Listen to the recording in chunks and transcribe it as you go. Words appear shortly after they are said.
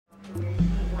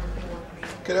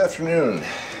Good afternoon.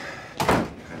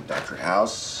 I'm Dr.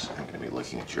 House. I'm going to be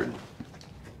looking at your...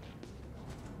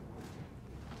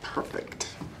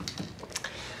 Perfect.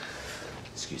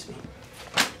 Excuse me.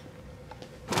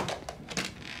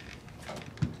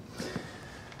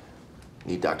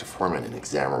 Need Dr. Foreman in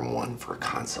exam room 1 for a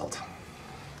consult.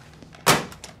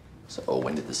 So,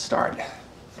 when did this start?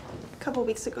 A couple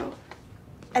weeks ago.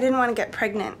 I didn't want to get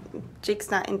pregnant.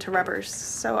 Jake's not into rubbers,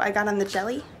 so I got on the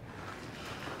jelly.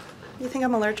 You think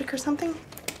I'm allergic or something?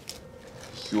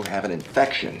 You have an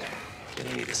infection. You're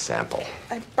gonna need a sample.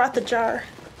 I brought the jar.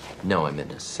 No, I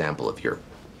meant a sample of your...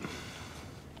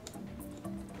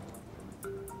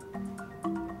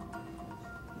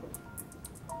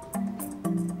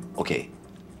 Okay,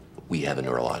 we have a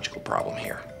neurological problem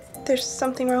here. There's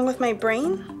something wrong with my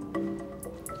brain?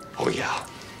 Oh, yeah.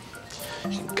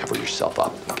 You can cover yourself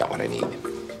up. I got what I need.